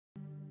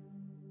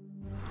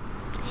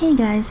Hey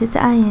guys, it's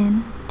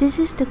Ayan. This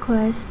is the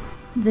quest,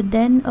 the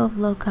Den of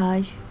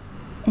Lorkhaj.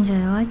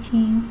 Enjoy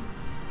watching.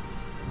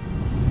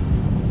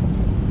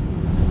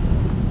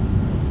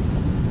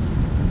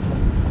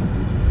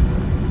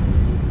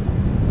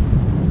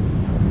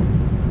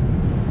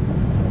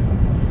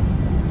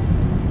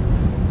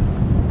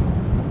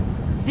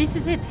 This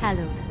is it,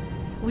 Hallowed.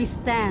 We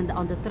stand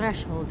on the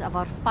threshold of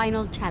our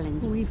final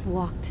challenge. We've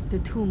walked the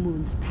two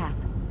moons' path,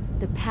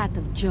 the path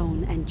of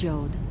Joan and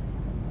Jode.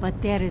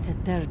 But there is a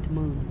third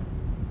moon,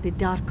 the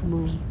Dark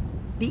Moon,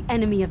 the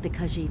enemy of the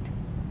Khajiit.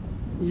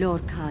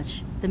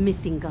 Lorkhaj, the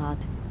missing god.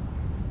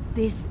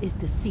 This is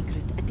the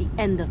secret at the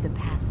end of the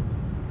path.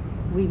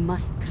 We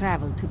must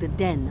travel to the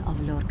Den of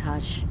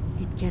Lorkhaj.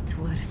 It gets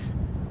worse.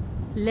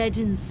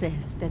 Legend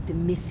says that the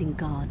missing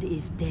god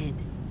is dead.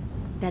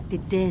 That the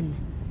Den,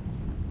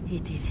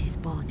 it is his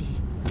body.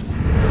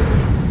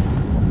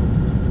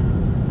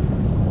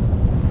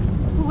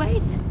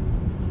 Wait!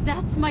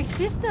 That's my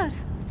sister!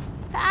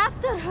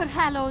 After her,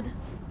 Hallowed!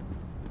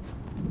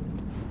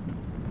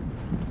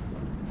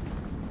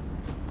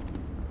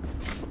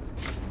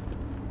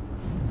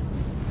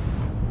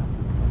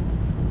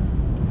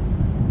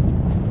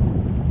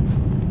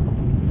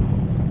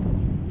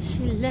 She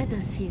led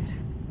us here.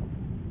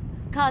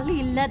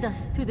 Kali led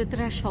us to the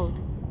threshold.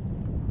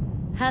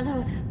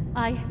 Hallowed,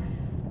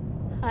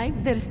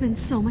 there's been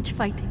so much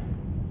fighting.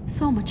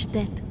 So much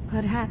death.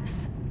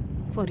 Perhaps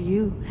for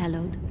you,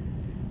 Hallowed.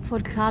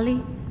 For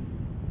Kali.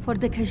 For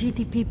the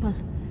Khajiiti people.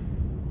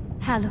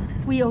 Hallowed,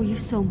 we owe you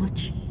so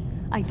much.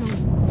 I don't...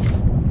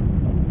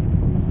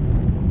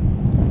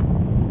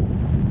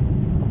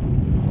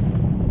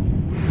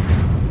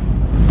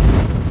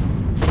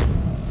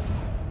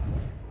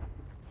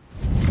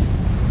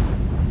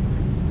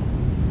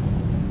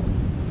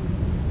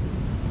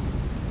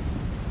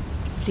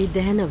 The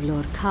Den of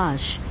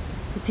Lorkhaj.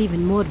 It's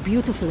even more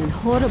beautiful and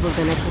horrible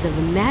than I could have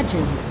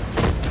imagined.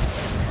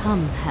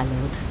 Come,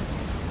 Hallowed.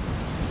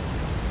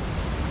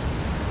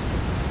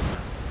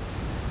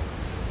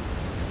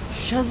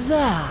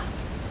 Shazah,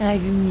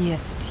 I've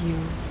missed you.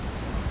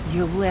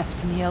 You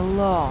left me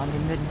alone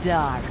in the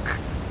dark.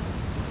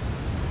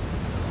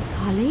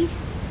 Kali?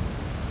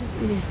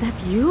 Is that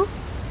you?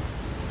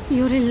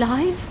 You're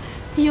alive?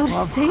 You're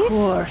safe? Of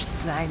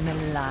course I'm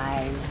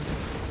alive.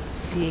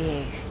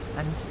 Safe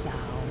and sound.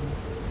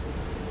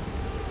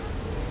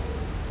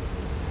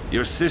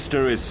 Your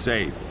sister is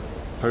safe.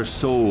 Her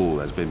soul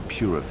has been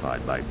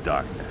purified by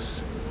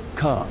darkness.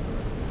 Come,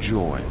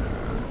 join her.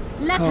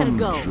 Let her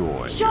go.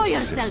 Show your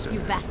yourself, sister. you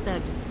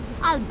bastard.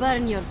 I'll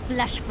burn your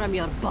flesh from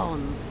your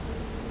bones.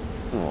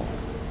 Oh,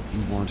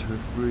 you want her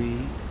free?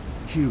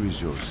 Here is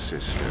your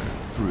sister,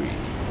 free.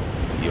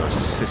 Your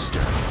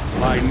sister,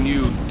 my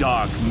new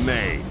dark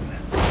mane.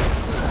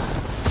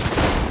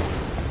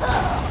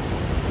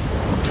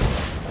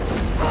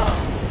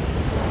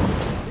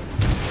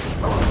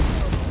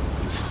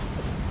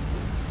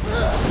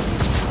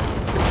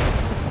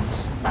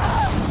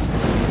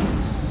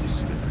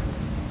 Sister,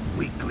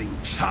 weakling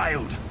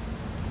child.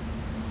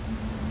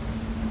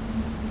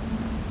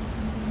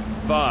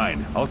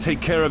 Fine, I'll take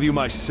care of you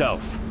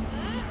myself.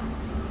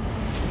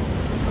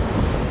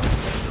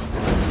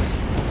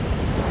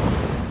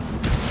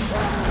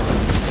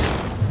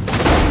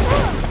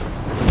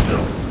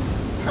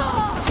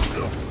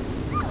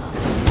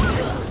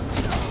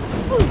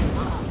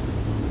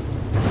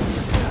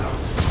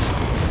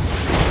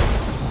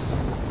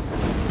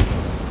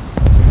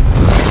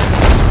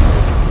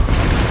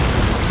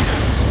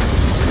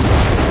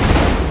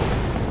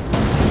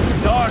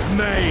 Dark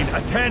Mane,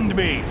 attend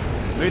me!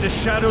 May the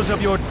shadows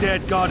of your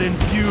dead god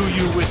imbue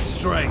you with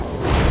strength.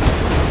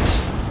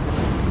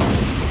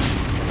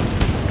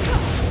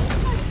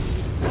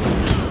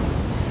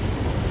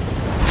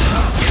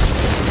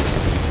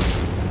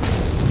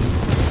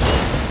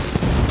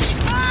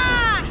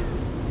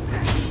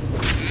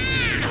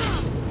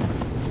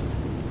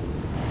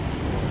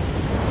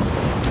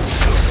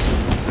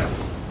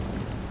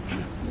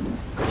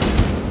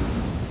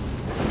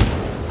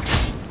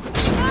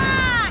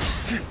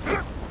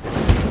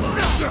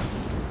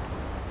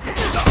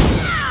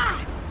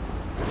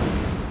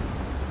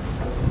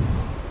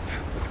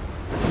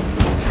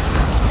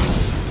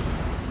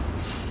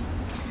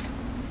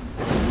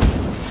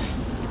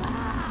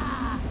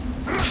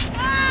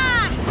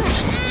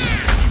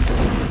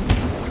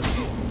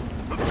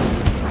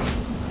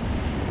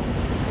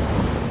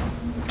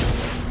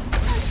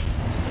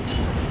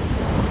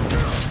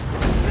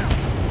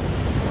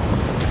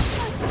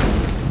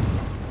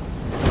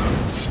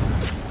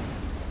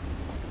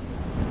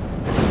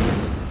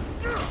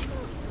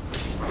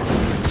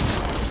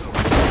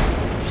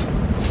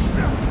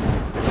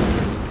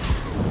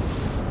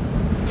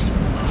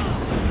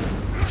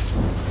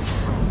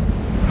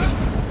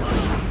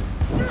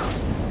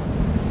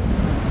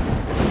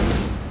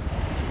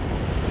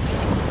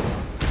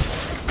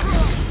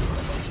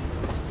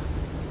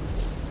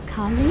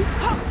 Kali?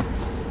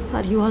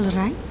 Are you all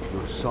right?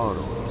 Your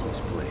sorrow is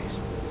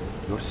misplaced.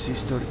 Your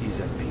sister is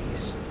at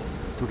peace.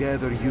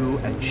 Together you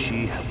and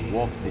she have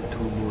walked the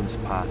Two Moons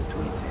path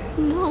to its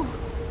end. No.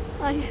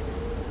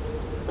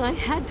 I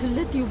had to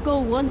let you go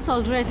once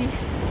already.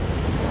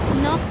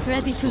 Not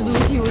ready to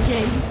lose you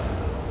again.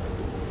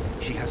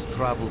 She has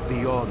traveled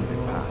beyond the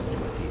path to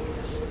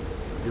Athenius.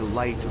 The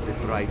light of the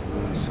bright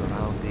moon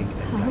surrounding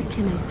and How guiding.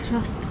 can I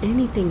trust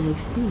anything I've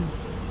seen?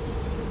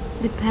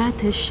 The path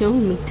has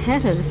shown me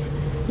terrors,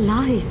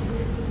 lies,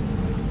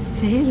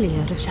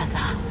 failure.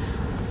 Shazah,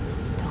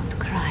 don't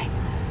cry.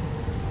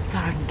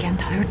 Tharn can't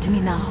hurt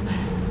me now.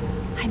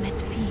 I'm at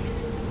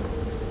peace.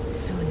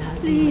 Soon I'll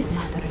be with Please.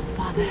 mother and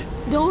father.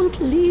 Don't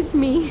leave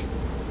me.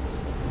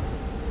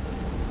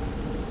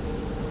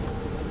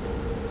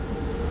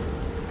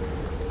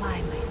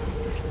 Goodbye, my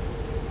sister.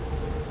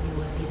 You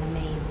will be the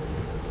main.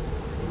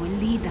 You will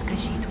lead the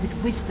Khajiit with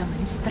wisdom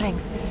and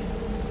strength.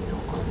 You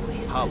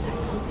always said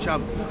Halo,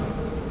 champion,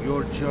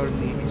 your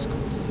journey is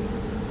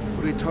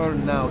complete.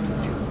 Return now to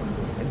Dune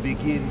and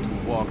begin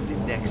to walk the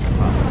next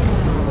path.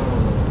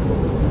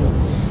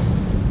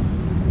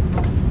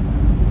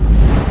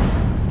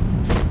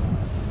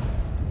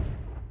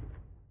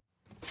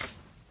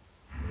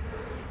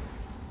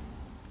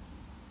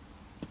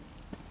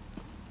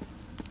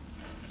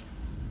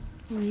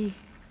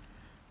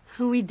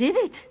 We did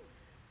it.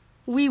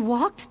 We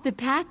walked the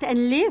path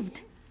and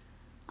lived.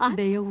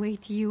 They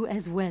await you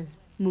as well,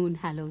 Moon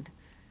Hallowed.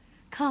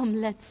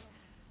 Come, let's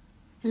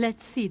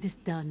see this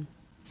done.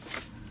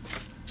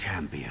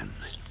 Champion,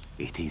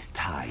 it is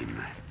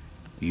time.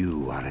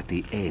 You are at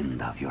the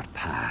end of your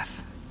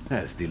path.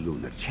 As the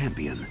Lunar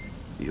Champion,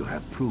 you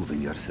have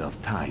proven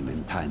yourself time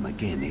and time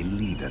again a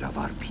leader of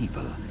our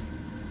people.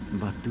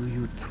 But do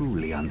you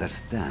truly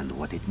understand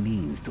what it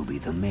means to be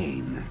the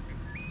main?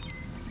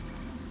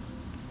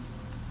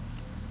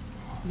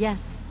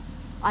 Yes,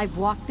 I've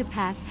walked the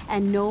path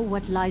and know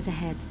what lies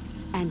ahead,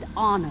 and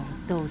honor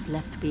those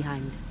left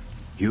behind.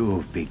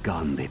 You've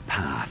begun the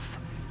path,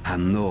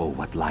 and know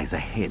what lies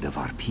ahead of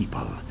our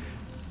people.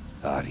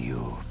 Are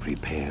you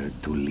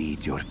prepared to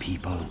lead your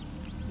people?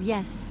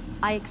 Yes,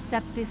 I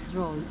accept this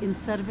role in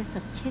service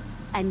of kith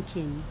and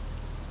kin.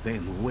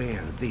 Then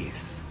wear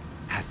this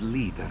as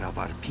leader of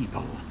our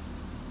people,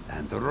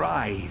 and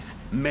rise,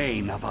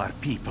 main of our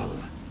people.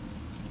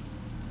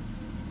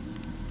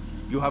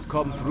 You have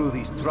come through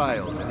these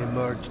trials and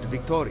emerged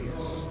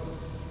victorious.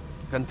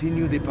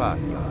 Continue the path,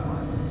 young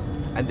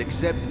one, and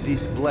accept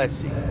this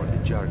blessing for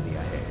the journey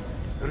ahead.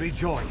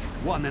 Rejoice,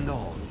 one and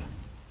all.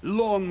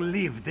 Long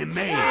live the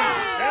main!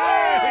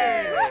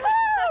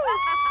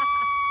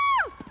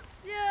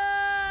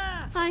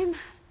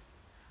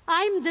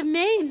 I'm the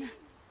main.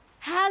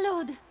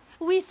 Hallowed,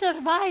 we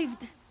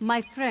survived.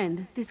 My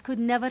friend, this could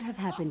never have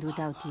happened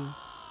without you.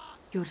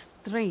 Your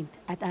strength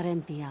at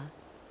Arentia,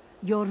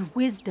 your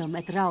wisdom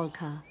at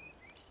Raulka,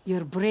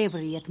 your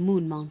bravery at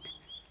Moonmount.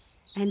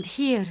 And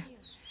here,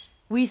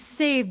 we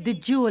saved the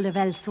jewel of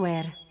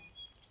Elsewhere.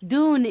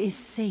 Dune is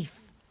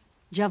safe.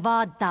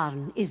 Javad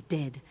Tarn is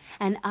dead,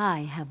 and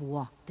I have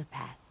walked the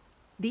path.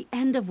 The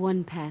end of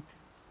one path,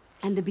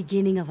 and the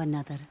beginning of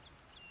another.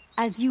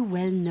 As you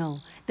well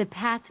know, the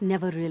path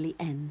never really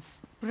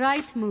ends.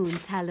 Bright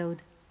moons,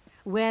 Hallowed.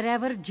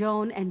 Wherever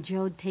Joan and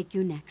Jode take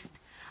you next,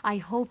 I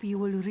hope you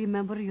will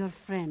remember your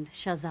friend,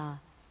 Shazah,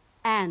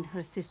 and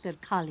her sister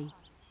Kali.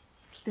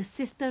 The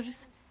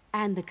sisters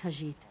and the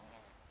Khajiit.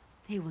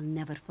 They will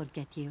never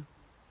forget you.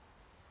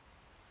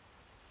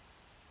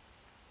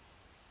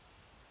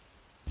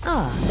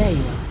 Ah, there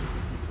you are.